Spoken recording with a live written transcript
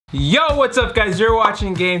Yo, what's up guys? You're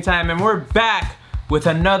watching Game Time and we're back with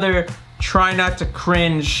another try not to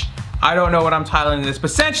cringe. I don't know what I'm titling this, but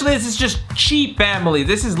essentially this is just cheap families.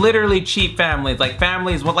 This is literally cheap families. Like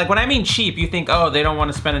families, like when I mean cheap, you think, oh, they don't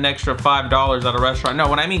want to spend an extra $5 at a restaurant. No,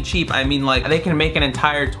 when I mean cheap, I mean like they can make an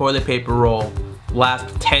entire toilet paper roll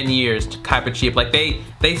last 10 years type of cheap. Like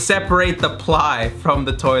they separate the ply from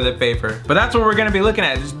the toilet paper. But that's what we're gonna be looking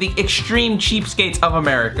at, is the extreme cheapskates of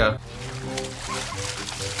America.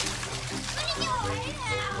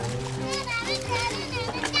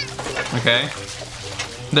 Okay.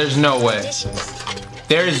 There's no way.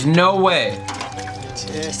 There is no way.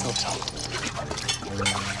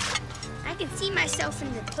 I can see myself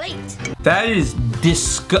in the plate. That is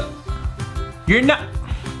You're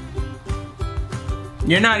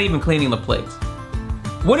not even cleaning the plates.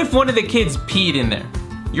 What if one of the kids peed in there?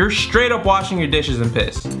 You're straight up washing your dishes and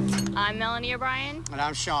piss. I'm Melanie O'Brien. And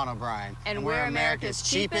I'm Sean O'Brien. And we're America's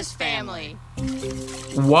cheapest family.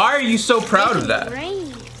 Why are you so proud of that?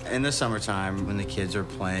 In the summertime, when the kids are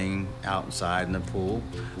playing outside in the pool,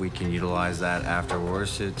 we can utilize that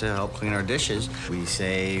afterwards to help clean our dishes. We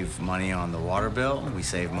save money on the water bill. We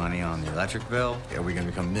save money on the electric bill. Are we going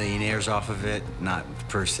to become millionaires off of it? Not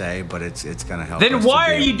per se, but it's going to help. Then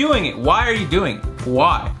why are you doing it? Why are you doing it?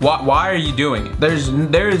 Why? Why are you doing it?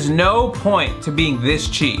 There is no point to being this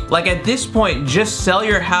cheap. Like at this point, just sell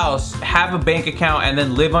your house, have a bank account, and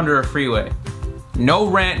then live under a freeway. No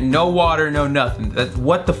rent, no water, no nothing. That's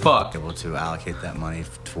what the fuck. Able to allocate that money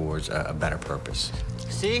towards a better purpose.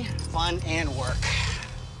 See, fun and work.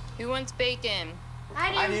 Who wants bacon?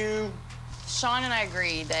 I do. I do. Sean and I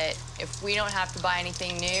agree that if we don't have to buy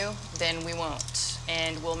anything new, then we won't.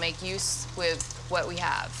 And we'll make use with what we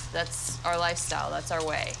have. That's our lifestyle, that's our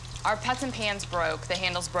way. Our pots and pans broke, the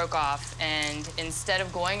handles broke off, and instead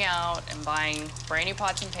of going out and buying brand new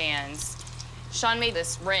pots and pans, Sean made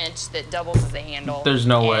this wrench that doubles as a handle. There's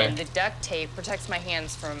no way. And the duct tape protects my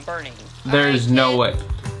hands from burning. There is no way.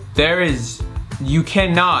 You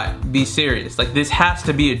cannot be serious. Like this has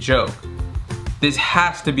to be a joke. This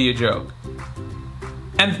has to be a joke.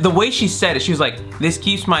 And the way she said it, she was like, this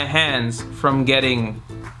keeps my hands from getting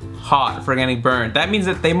hot, from getting burned. That means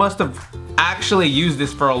that they must have actually used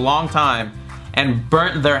this for a long time and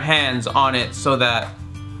burnt their hands on it so that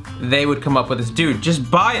they would come up with this. Dude,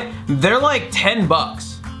 just buy it. They're like 10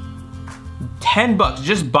 bucks. 10 bucks,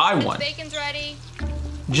 just buy one. Bacon's ready.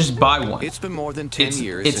 Just buy one. It's been more than 10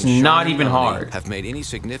 years it's since not Sean even and Melanie hard. have made any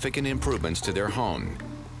significant improvements to their home.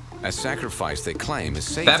 A sacrifice they claim has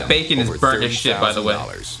saved That them bacon is over burnt as shit, by the way.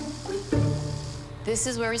 $30,000. This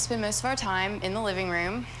is where we spend most of our time, in the living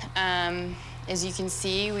room. As you can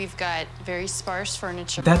see, we've got very sparse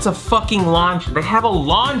furniture. That's a fucking lawn chair. They have a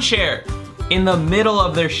lawn chair in the middle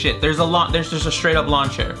of their shit. There's just a straight up lawn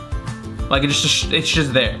chair. Like it's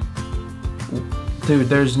just there. Dude,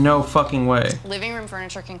 there's no fucking way. Living room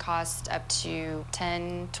furniture can cost up to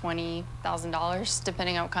 $10,000, $20,000,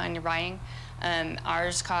 depending on what kind you're buying.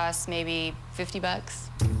 Ours costs maybe 50 bucks.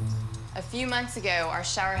 A few months ago, our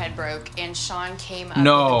shower head broke, and Sean came up with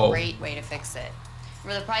a great way to fix it.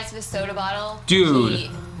 For the price of a soda bottle, dude, he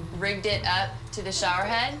rigged it up to the shower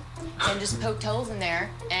head and just poked holes in there,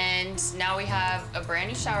 and now we have a brand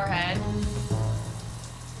new shower head.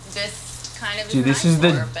 This kind of dude, is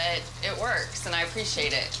but it works, and I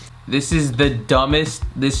appreciate it. This is the dumbest.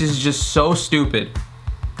 This is just so stupid.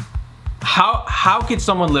 How could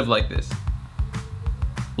someone live like this?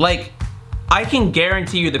 Like, I can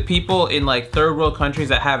guarantee you the people in like third world countries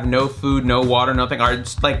that have no food, no water, nothing are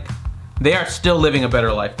just like, they are still living a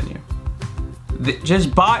better life than you.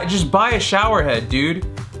 Just buy a shower head, dude.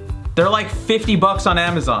 They're like 50 bucks on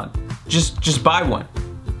Amazon. Just buy one.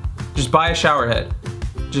 Just buy a shower head.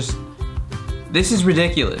 This is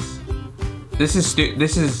ridiculous. This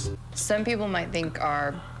is. Some people might think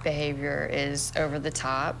our behavior is over the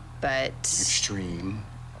top, but extreme,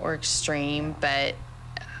 but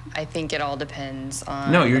I think it all depends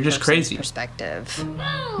on no, you're just crazy perspective.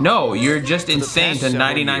 No, you're just insane to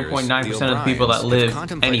 99.9% of the people that live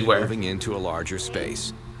anywhere. Moving into a larger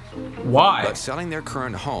space. Why? But selling their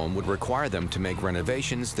current home would require them to make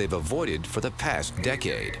renovations they've avoided for the past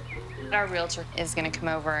decade. Our realtor is going to come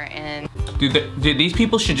over and... Dude, these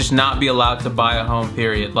people should just not be allowed to buy a home,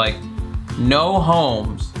 period. Like, no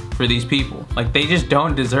homes for these people. Like, they just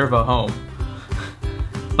don't deserve a home.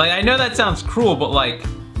 Like, I know that sounds cruel, but like,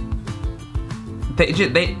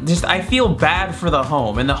 I feel bad for the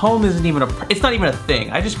home, and the home isn't even it's not even a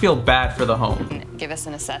thing. I just feel bad for the home. Give us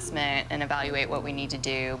an assessment and evaluate what we need to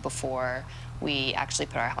do before we actually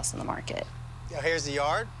put our house on the market. Yeah, here's the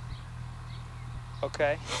yard.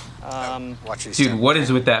 Okay. Watch these. Dude, what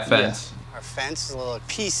is with that fence? Our fence is a little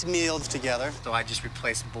piecemeal together, so I just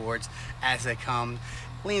replace boards as they come.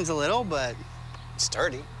 Leans a little, but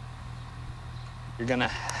sturdy. You're gonna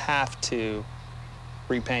have to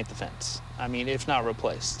repaint the fence. I mean, if not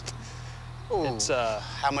replaced. Ooh, It's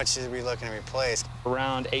how much are we looking to replace?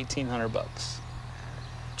 around 1,800 bucks.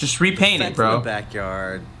 Just repaint it, Fence bro. in the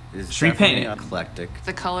backyard is Just repaint definitely eclectic.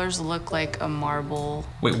 The colors look like a marble.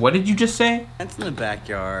 Wait, what did you just say? Fence in the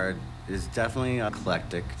backyard is definitely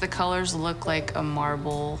eclectic. The colors look like a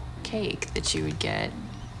marble cake that you would get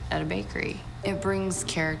at a bakery. It brings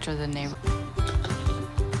character to the neighborhood.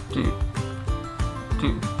 Dude.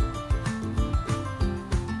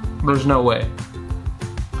 There's no way.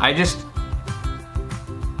 I just...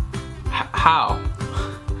 How?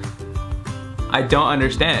 I don't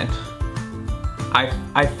understand.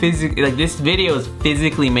 I physically, like, this video is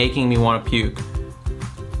physically making me want to puke.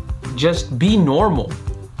 Just be normal.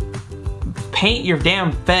 Paint your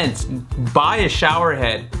damn fence. Buy a shower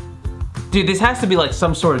head. Dude, this has to be like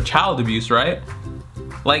some sort of child abuse, right?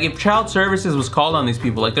 Like, if child services was called on these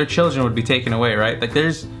people, like, their children would be taken away, right? Like,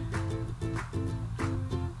 there's...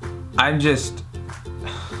 I'm just...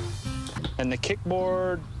 And the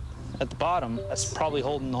kickboard at the bottom, that's probably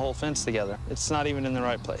holding the whole fence together. It's not even in the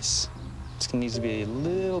right place. It needs to be a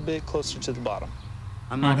little bit closer to the bottom.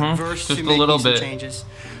 I'm not averse Just to a making little some bit. changes,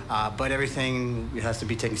 but everything has to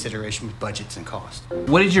be taken consideration with budgets and cost.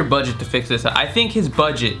 What is your budget to fix this? I think his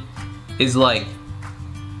budget is like...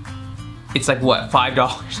 It's like, what,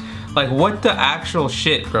 $5? Like, what the actual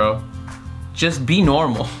shit, bro? Just be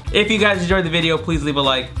normal. If you guys enjoyed the video, please leave a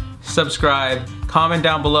like, subscribe, comment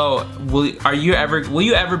down below. Will you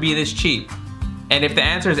ever be this cheap? And if the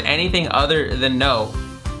answer is anything other than no,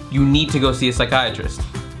 you need to go see a psychiatrist.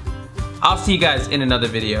 I'll see you guys in another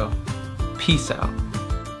video. Peace out.